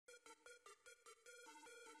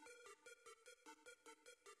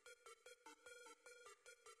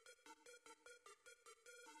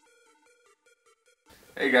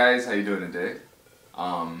Hey guys, how you doing today?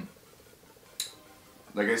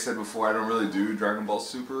 Like I said before, I don't really do Dragon Ball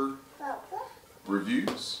Super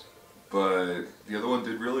reviews, but the other one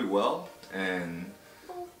did really well, and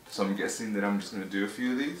so I'm guessing that I'm just going to do a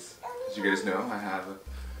few of these. As you guys know, I have a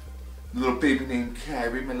little baby named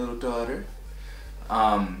Carrie, my little daughter.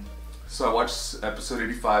 So I watched episode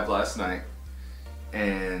 85 last night,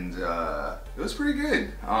 and it was pretty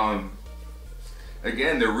good.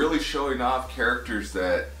 Again, they're really showing off characters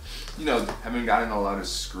that, you know, haven't gotten a lot of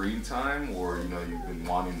screen time, or, you know, you've been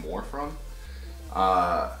wanting more from.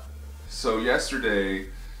 So yesterday,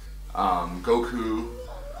 Goku,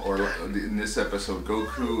 or in this episode,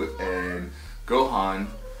 Goku and Gohan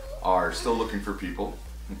are still looking for people.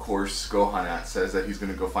 Of course, Gohan says that he's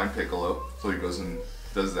going to go find Piccolo, so he goes and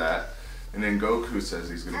does that. And then Goku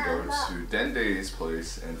says he's going to go to Dende's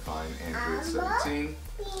place and find Android 17.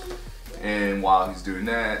 And while he's doing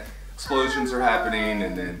that, explosions are happening,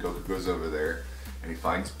 and then Goku goes over there and he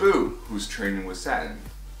finds Boo, who's training with Saturn.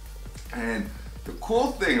 And the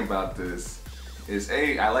cool thing about this is,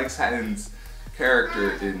 I like Saturn's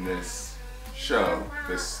character in this show.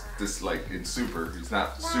 This like in Super, he's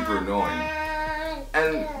not super annoying.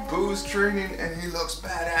 And Boo's training and he looks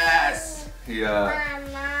badass. He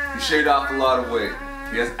shaved off a lot of weight.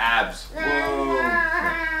 He has abs. Whoa.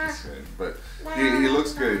 No, just kidding. But he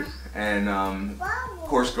looks good. And of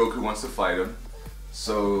course Goku wants to fight him.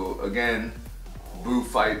 So again, Boo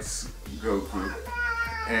fights Goku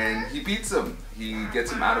and he beats him. He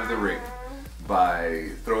gets him out of the ring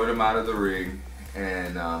by throwing him out of the ring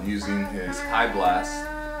and using his high blast,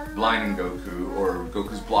 blinding Goku, or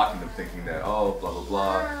Goku's blocking him, thinking that, oh, blah blah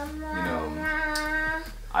blah, you know,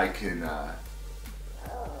 I can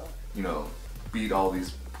you know, beat all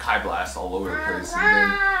these Kai blasts all over the place.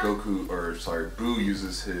 And then Boo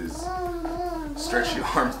uses his stretchy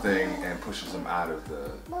arm thing and pushes him out of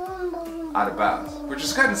bounds, which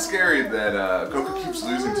is kind of scary that Goku keeps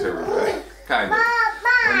losing to everybody, kind of.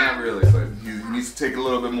 Well, not really, but he needs to take it a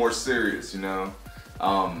little bit more serious, you know.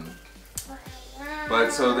 But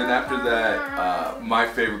so then after that, my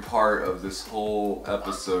favorite part of this whole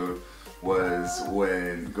episode was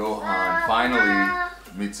when Gohan finally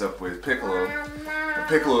meets up with Piccolo, and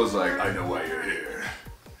Piccolo's like, I know why you're here.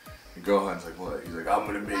 And Gohan's like, what? He's like, I'm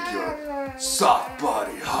gonna make your soft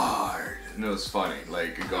body hard. And it was funny,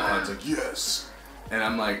 like, and Gohan's like, yes. And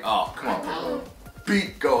I'm like, oh, come on, Piccolo.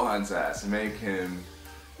 Beat Gohan's ass and make him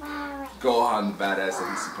Gohan the badass that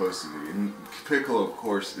he's supposed to be. And Piccolo, of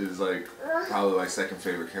course, is like probably my second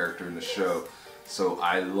favorite character in the show. So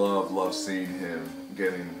I love seeing him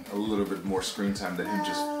getting a little bit more screen time than him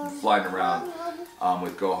just flying around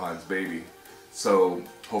with Gohan's baby. So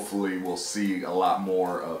hopefully we'll see a lot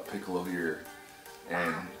more of Piccolo here.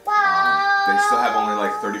 And they still have only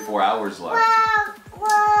like 34 hours left.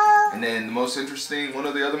 And then one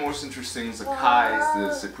of the other most interesting is the Kais,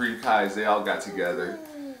 the Supreme Kais. They all got together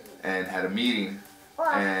and had a meeting.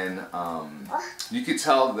 And you could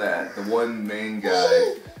tell that the one main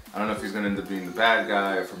guy, I don't know if he's going to end up being the bad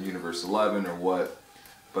guy from Universe 11 or what,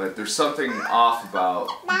 but there's something off about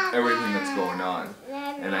everything that's going on.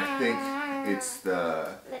 And I think it's the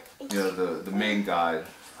main guy,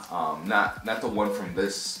 not the one from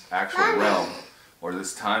this actual realm or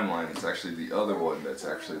this timeline. It's actually the other one that's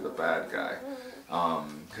actually the bad guy.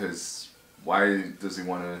 Because why does he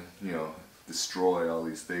want to, you know, destroy all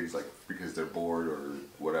these things, like because they're bored or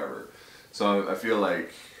whatever? So I feel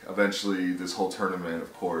like eventually this whole tournament,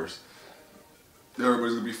 of course,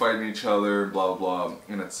 everybody's gonna be fighting each other, blah blah,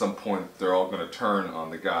 and at some point they're all gonna turn on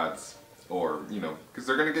the gods, or, you know, because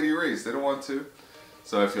they're gonna get erased. They don't want to.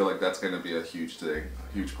 So I feel like that's gonna be a huge thing,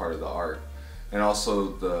 a huge part of the arc. And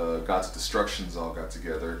also the gods of destructions all got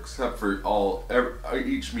together, except for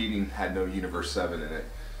each meeting had no Universe 7 in it,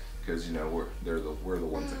 because, you know, we're the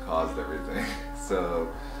ones that caused everything.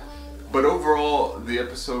 So, but overall the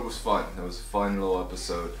episode was fun. It was a fun little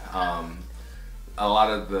episode. A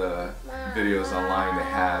lot of the videos online, they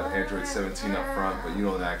have Android 17 up front, but you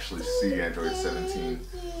don't actually see Android 17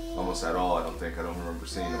 almost at all. I don't remember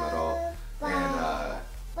seeing him at all. And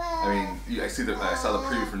I mean, I saw the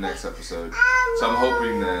preview for the next episode, so I'm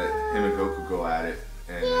hoping that him and Goku go at it,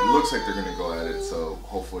 and it looks like they're gonna go at it. So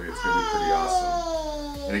hopefully it's gonna be pretty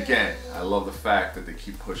awesome. And again, I love the fact that they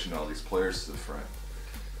keep pushing all these players to the front.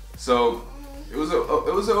 So it was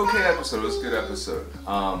an okay episode. It was a good episode.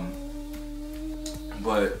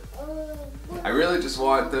 But I really just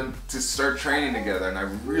want them to start training together, and I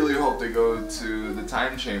really hope they go to the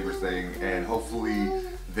time chamber thing, and hopefully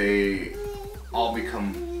they all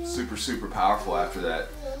become super powerful after that.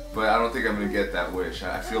 But I don't think I'm going to get that wish.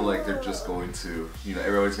 I feel like they're just going to, you know,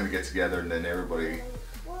 everybody's going to get together and then everybody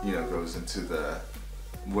you know, goes into the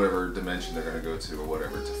whatever dimension they're gonna go to or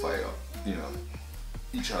whatever to fight, you know,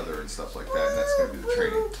 each other and stuff like that. And that's gonna be the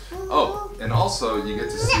training. Oh, and also you get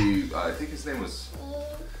to see, I think his name was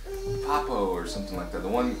Papo or something like that. The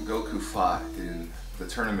one Goku fought in the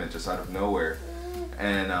tournament just out of nowhere,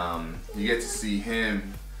 and you get to see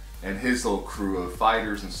him and his little crew of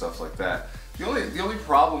fighters and stuff like that. The only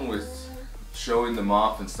problem with showing them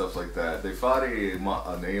off and stuff like that, they fought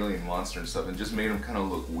an alien monster and stuff, and just made them kind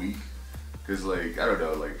of look weak. Cause like I don't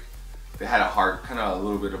know, like they had a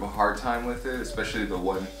little bit of a hard time with it, especially the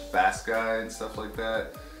one fast guy and stuff like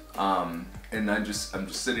that. And I'm just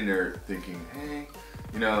sitting there thinking, hey,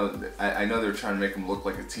 you know, I know they're trying to make them look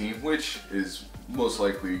like a team, which is most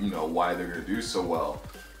likely, you know, why they're gonna do so well.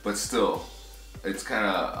 But still, it's kind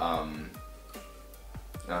of,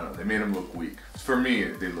 I don't know, they made them look weak. For me,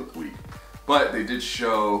 they look weak. But they did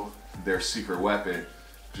show their secret weapon,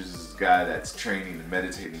 which is this guy that's training and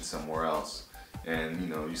meditating somewhere else. And, you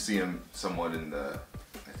know, you see him somewhat in the,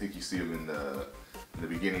 I think you see him in the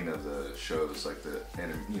beginning of the shows, like the,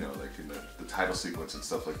 you know, like in the title sequence and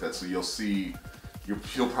stuff like that. So you'll see,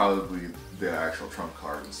 he'll probably the actual trump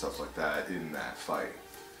card and stuff like that in that fight.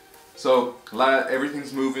 So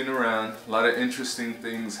everything's moving around, a lot of interesting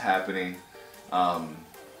things happening. I'm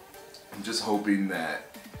just hoping that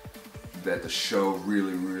the show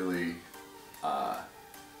really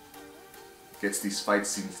gets these fight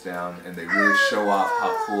scenes down, and they really show off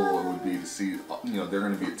how cool it would be to see, you know, they're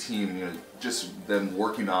going to be a team, you know, just them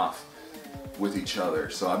working off with each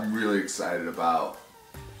other. So I'm really excited about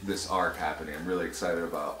this arc happening. I'm really excited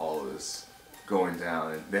about all of this going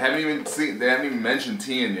down. And they haven't even mentioned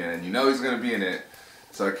Tien yet, and you know he's going to be in it.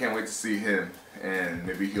 So I can't wait to see him, and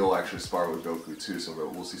maybe he'll actually spar with Goku too, so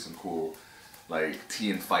we'll see some cool like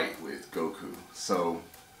Tien fight with Goku. So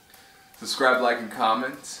subscribe, like, and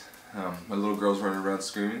comment. My little girl's running around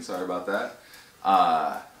screaming, sorry about that.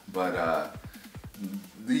 But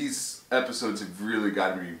these episodes have really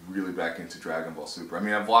gotten me really back into Dragon Ball Super. I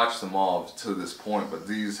mean, I've watched them all to this point, but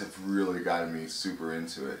these have really gotten me super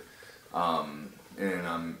into it.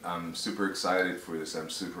 And I'm super excited for this. I'm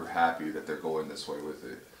super happy that they're going this way with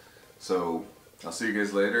it. So I'll see you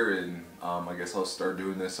guys later, and I guess I'll start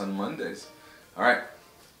doing this on Mondays. Alright,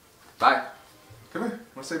 bye. Come here,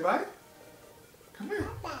 wanna say bye? Come here.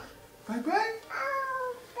 Bye bye.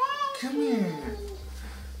 Come here.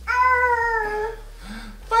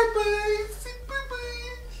 Bye bye. Say bye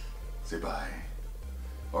bye. Say bye.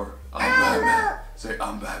 Or I'm Batman. Say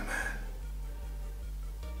I'm Batman.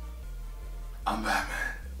 I'm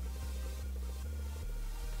Batman.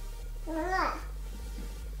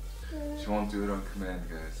 She won't do it on command,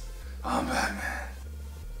 guys. I'm Batman.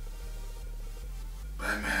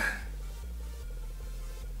 Batman.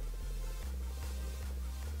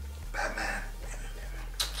 Batman.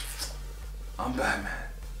 I'm Batman.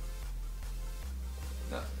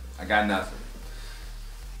 No, I got nothing.